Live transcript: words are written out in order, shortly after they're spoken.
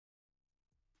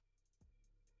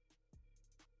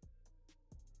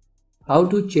How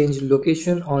to change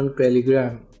location on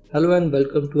Telegram. Hello and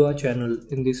welcome to our channel.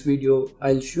 In this video,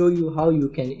 I'll show you how you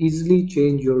can easily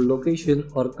change your location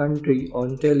or country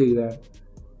on Telegram.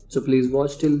 So please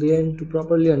watch till the end to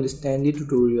properly understand the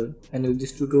tutorial. And if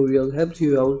this tutorial helps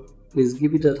you out, please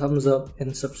give it a thumbs up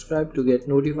and subscribe to get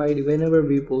notified whenever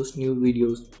we post new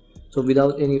videos. So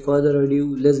without any further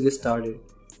ado, let's get started.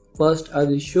 First, I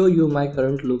will show you my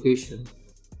current location.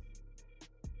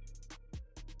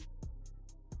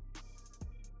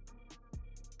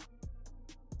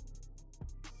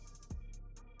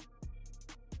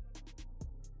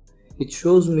 It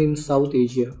shows me in South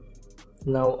Asia.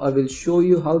 Now I will show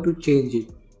you how to change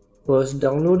it. First,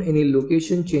 download any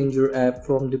location changer app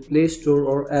from the Play Store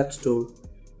or App Store.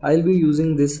 I'll be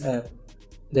using this app.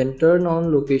 Then turn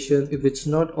on location if it's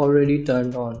not already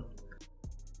turned on.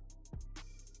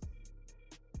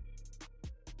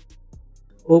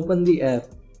 Open the app.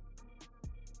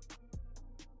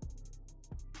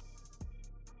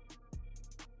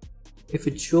 If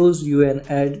it shows you an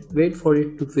ad, wait for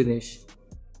it to finish.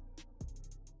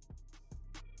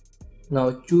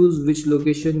 Now choose which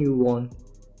location you want.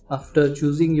 After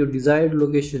choosing your desired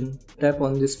location, tap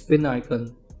on this pin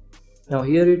icon. Now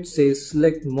here it says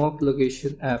select mock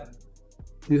location app.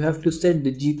 You have to set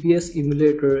the GPS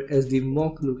emulator as the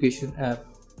mock location app.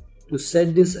 To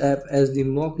set this app as the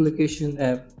mock location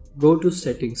app, go to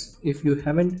settings. If you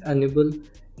haven't enabled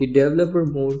the developer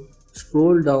mode,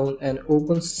 scroll down and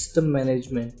open system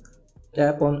management.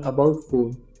 Tap on about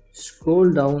phone.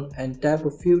 Scroll down and tap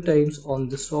a few times on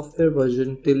the software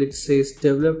version till it says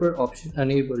developer option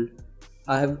enabled.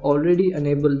 I have already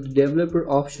enabled the developer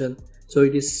option, so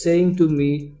it is saying to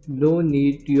me no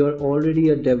need, you are already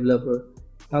a developer.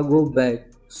 Now go back,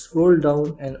 scroll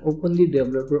down and open the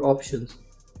developer options.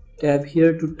 Tap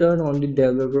here to turn on the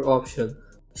developer option.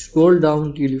 Scroll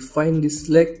down till you find the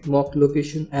select mock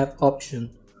location app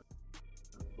option.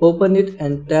 Open it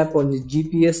and tap on the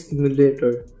GPS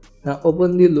emulator. Now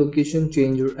open the location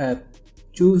changer app.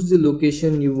 Choose the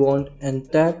location you want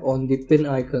and tap on the pin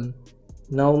icon.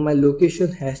 Now my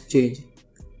location has changed.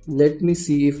 Let me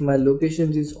see if my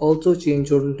location is also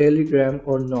changed on Telegram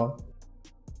or not.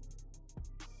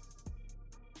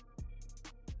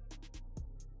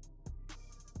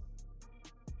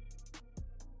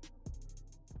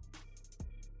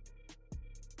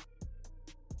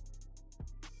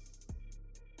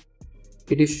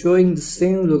 It is showing the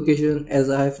same location as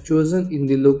I have chosen in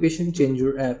the location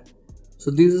changer app. So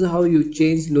this is how you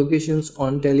change locations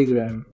on Telegram.